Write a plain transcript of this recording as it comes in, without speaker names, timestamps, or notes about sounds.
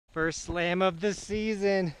First slam of the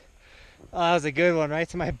season. Oh, that was a good one, right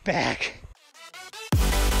to my back.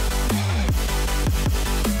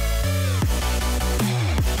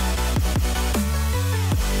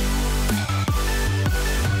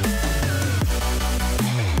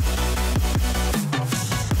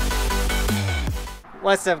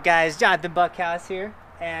 What's up, guys? Johnathan Buckhouse here,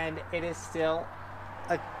 and it is still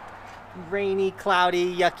a rainy,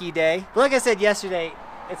 cloudy, yucky day. But like I said yesterday,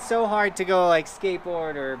 it's so hard to go like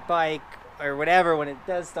skateboard or bike or whatever when it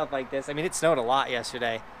does stuff like this. I mean, it snowed a lot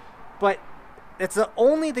yesterday, but it's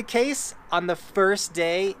only the case on the first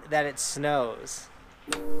day that it snows.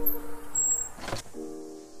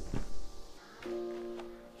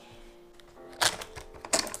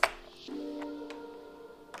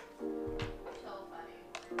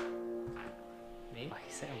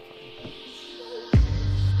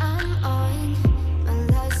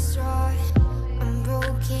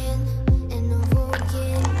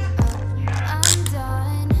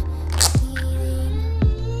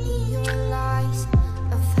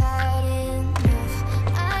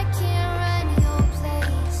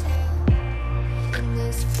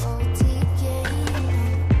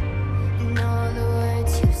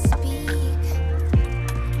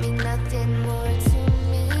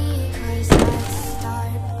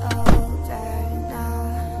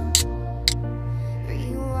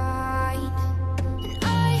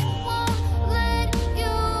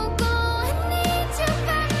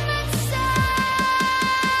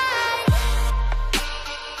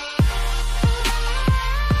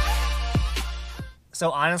 So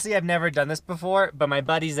honestly, I've never done this before, but my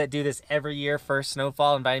buddies that do this every year, first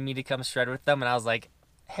snowfall, invited me to come shred with them, and I was like,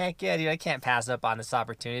 heck yeah, dude, I can't pass up on this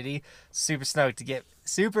opportunity. Super stoked to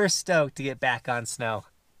get back on snow.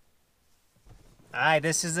 All right,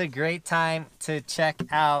 this is a great time to check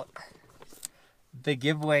out the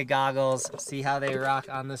giveaway goggles, see how they rock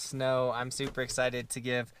on the snow. I'm super excited to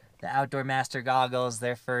give the Outdoor Master goggles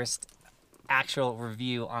their first actual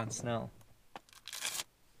review on snow.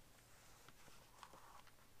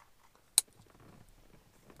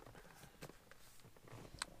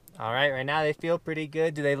 All right, right now they feel pretty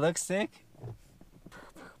good. Do they look sick?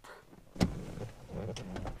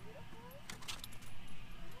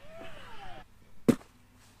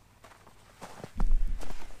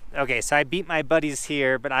 Okay, so I beat my buddies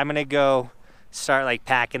here, but I'm gonna go start like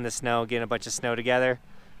packing the snow, getting a bunch of snow together,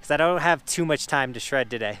 because I don't have too much time to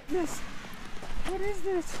shred today. What is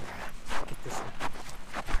this? Get this.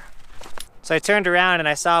 So I turned around and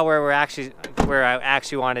I saw where I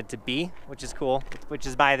actually wanted to be, which is cool, which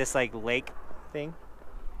is by this like lake thing.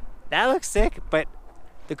 That looks sick, but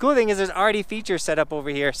the cool thing is there's already features set up over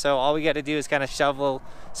here, so all we got to do is kind of shovel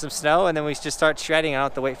some snow and then we just start shredding. I don't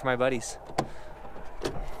have to wait for my buddies.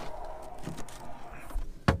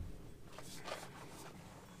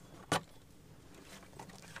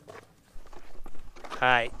 All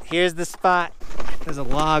right, here's the spot. There's a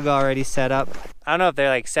log already set up. I don't know if they're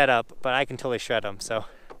like set up, but I can totally shred them. So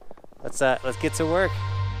let's get to work.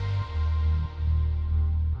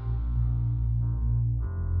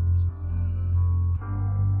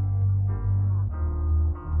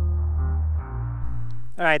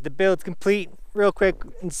 All right, the build's complete. Real quick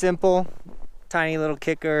and simple. Tiny little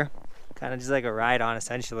kicker, kind of just like a ride-on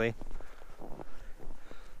essentially.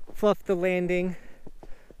 Fluff the landing.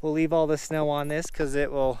 We'll leave all the snow on this because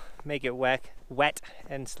it will make it wet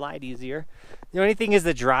and slide easier. The only thing is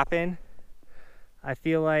the drop-in. I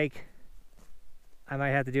feel like I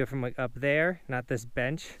might have to do it from like up there, not this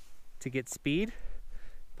bench, to get speed.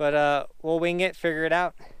 But we'll wing it, figure it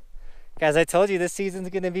out. Guys, I told you this season's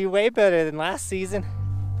gonna be way better than last season.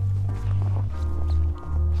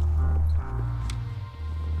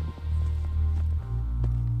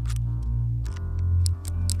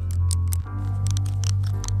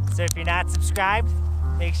 So if you're not subscribed,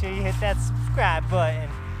 make sure you hit that subscribe button.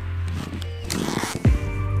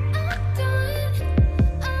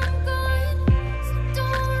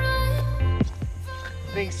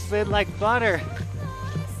 Things slid like butter.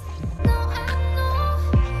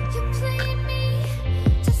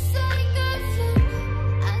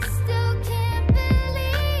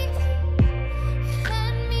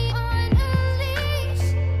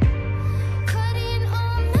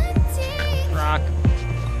 Rock.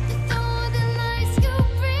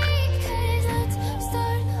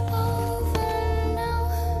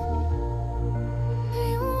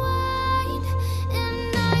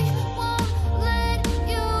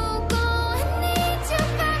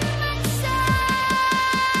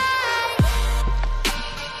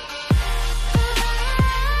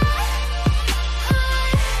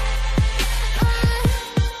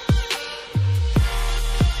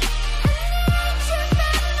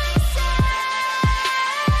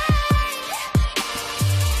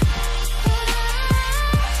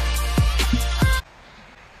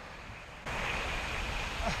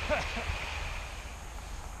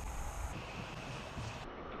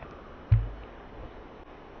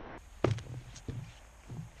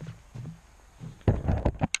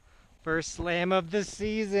 First slam of the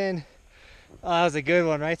season. Oh, that was a good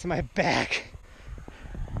one, right to my back.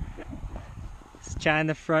 Just trying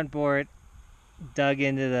the front board, dug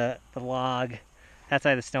into the log. That's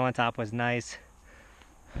why the snow on top was nice.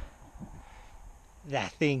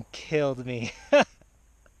 That thing killed me.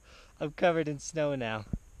 I'm covered in snow now.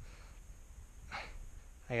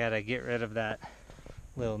 I gotta get rid of that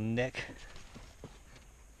little nick.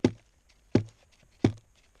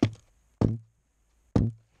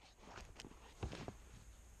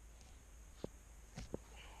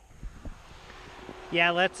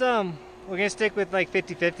 Yeah, let's we're gonna stick with like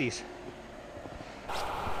 50-50s.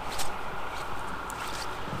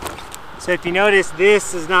 So if you notice,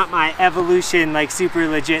 this is not my Evolution like super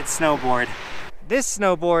legit snowboard. This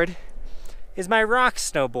snowboard is my rock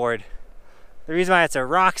snowboard. The reason why it's a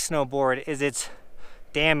rock snowboard is it's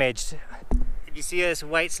damaged. If you see this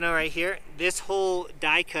white snow right here, this whole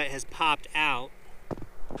die cut has popped out.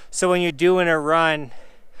 So when you're doing a run,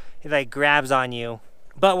 it like grabs on you.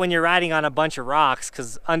 But when you're riding on a bunch of rocks,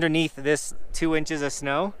 because underneath this 2 inches of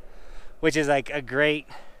snow, which is like a great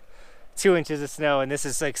 2 inches of snow, and this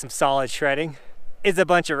is like some solid shredding, is a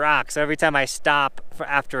bunch of rocks. So every time I stop for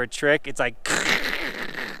after a trick, it's like,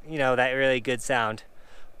 you know, that really good sound.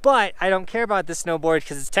 But I don't care about this snowboard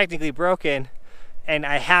because it's technically broken, and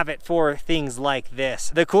I have it for things like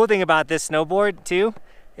this. The cool thing about this snowboard too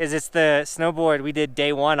is it's the snowboard we did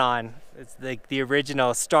day one on. It's like the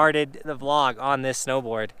original, started the vlog on this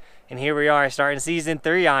snowboard, and here we are starting season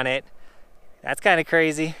 3 on it. That's kind of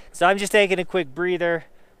crazy. So I'm just taking a quick breather.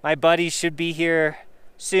 My buddies should be here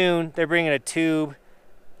soon. They're bringing a tube,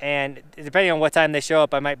 and depending on what time they show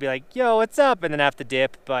up, I might be like, yo, what's up? And then have to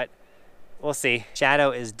dip, but we'll see.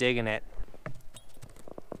 Shadow is digging it.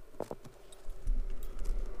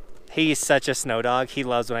 He's such a snow dog. He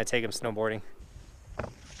loves when I take him snowboarding.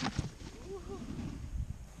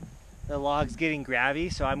 The log's getting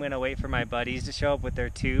grabby, so I'm gonna wait for my buddies to show up with their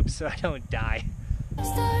tubes so I don't die.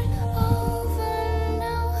 Start over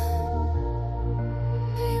now.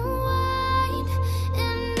 Rewind,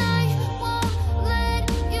 and I won't let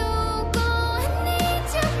you go. I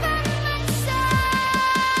need you by my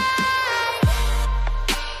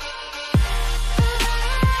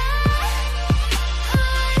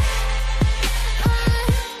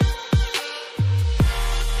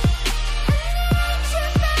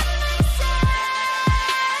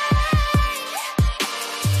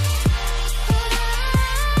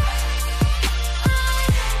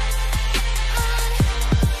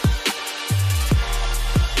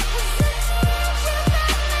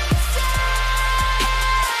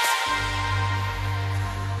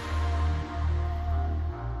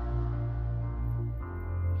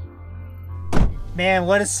Man,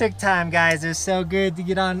 what a sick time, guys. It was so good to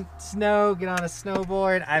get on snow, get on a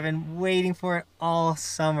snowboard. I've been waiting for it all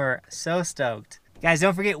summer. So stoked. Guys,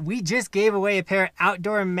 don't forget, we just gave away a pair of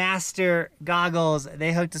Outdoor Master goggles.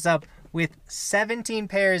 They hooked us up with 17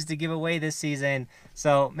 pairs to give away this season.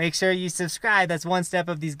 So make sure you subscribe. That's one step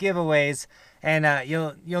of these giveaways. And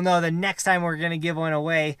you'll know the next time we're going to give one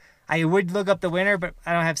away. I would look up the winner, but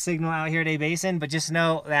I don't have signal out here at A Basin. But just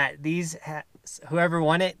know that these... whoever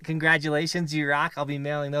won it, congratulations, you rock. I'll be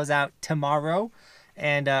mailing those out tomorrow.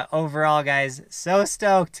 And overall, guys, so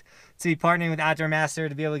stoked to be partnering with Outdoor Master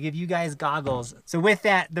to be able to give you guys goggles. So with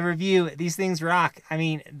that, the review, these things rock. I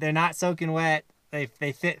mean, they're not soaking wet. They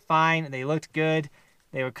fit fine. They looked good.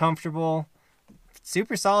 They were comfortable.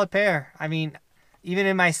 Super solid pair. I mean, even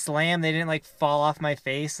in my slam, they didn't like fall off my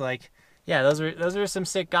face. Like, yeah, those were some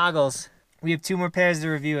sick goggles. We have 2 more pairs to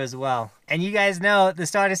review as well. And you guys know, at the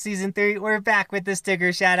start of season 3, we're back with the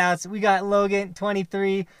sticker shout-outs. We got Logan,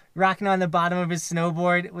 23, rocking on the bottom of his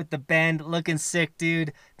snowboard with the bend. Looking sick,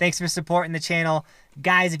 dude. Thanks for supporting the channel.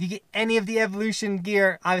 Guys, if you get any of the Evolution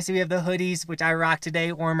gear, obviously we have the hoodies, which I rock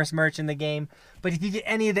today, warmest merch in the game. But if you get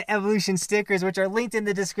any of the Evolution stickers, which are linked in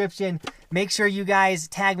the description, make sure you guys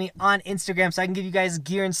tag me on Instagram so I can give you guys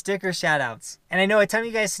gear and sticker shout-outs. And I know a ton of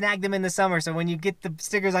you guys snagged them in the summer, so when you get the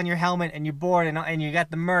stickers on your helmet and your board and you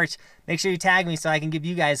got the merch, make sure you tag me so I can give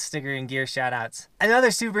you guys sticker and gear shout-outs.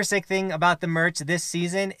 Another super sick thing about the merch this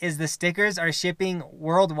season is the stickers are shipping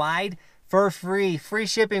worldwide for free. Free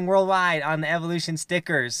shipping worldwide on the Evolution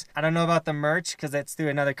stickers. I don't know about the merch because that's through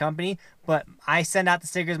another company, but I send out the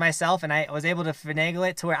stickers myself, and I was able to finagle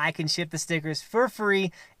it to where I can ship the stickers for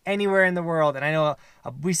free anywhere in the world. And I know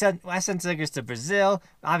I sent stickers to Brazil,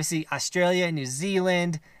 obviously Australia, New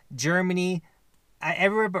Zealand, Germany,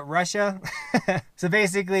 everywhere but Russia. So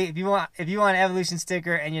basically, if you want an Evolution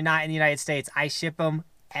sticker and you're not in the United States, I ship them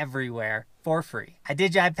everywhere. for free. I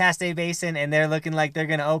did drive past A Basin and they're looking like they're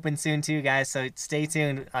gonna open soon too, guys, so stay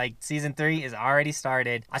tuned. Like, season 3 is already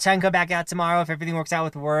started. I'll try and come back out tomorrow if everything works out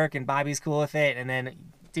with work and Bobby's cool with it, and then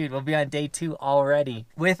dude, we'll be on day 2 already.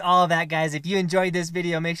 With all of that, guys, if you enjoyed this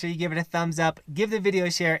video, make sure you give it a thumbs up, give the video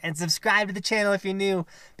a share, and subscribe to the channel if you're new,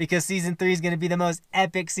 because season 3 is going to be the most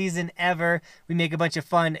epic season ever. We make a bunch of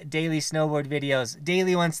fun daily snowboard videos.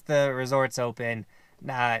 Daily once the resorts open.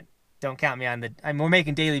 Don't count me on the... we're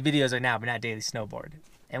making daily videos right now, but not daily snowboard.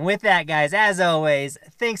 And with that, guys, as always,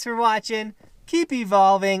 thanks for watching. Keep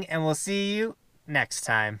evolving, and we'll see you next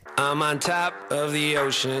time. I'm on top of the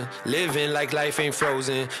ocean, living like life ain't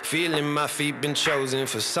frozen, feeling my feet been chosen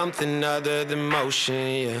for something other than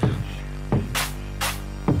motion, yeah.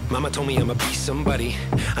 Mama told me I'ma be somebody,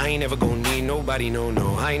 I ain't never gonna need nobody, no,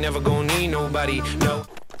 no, I ain't never gonna need nobody, no.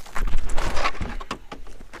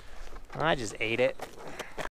 I just ate it.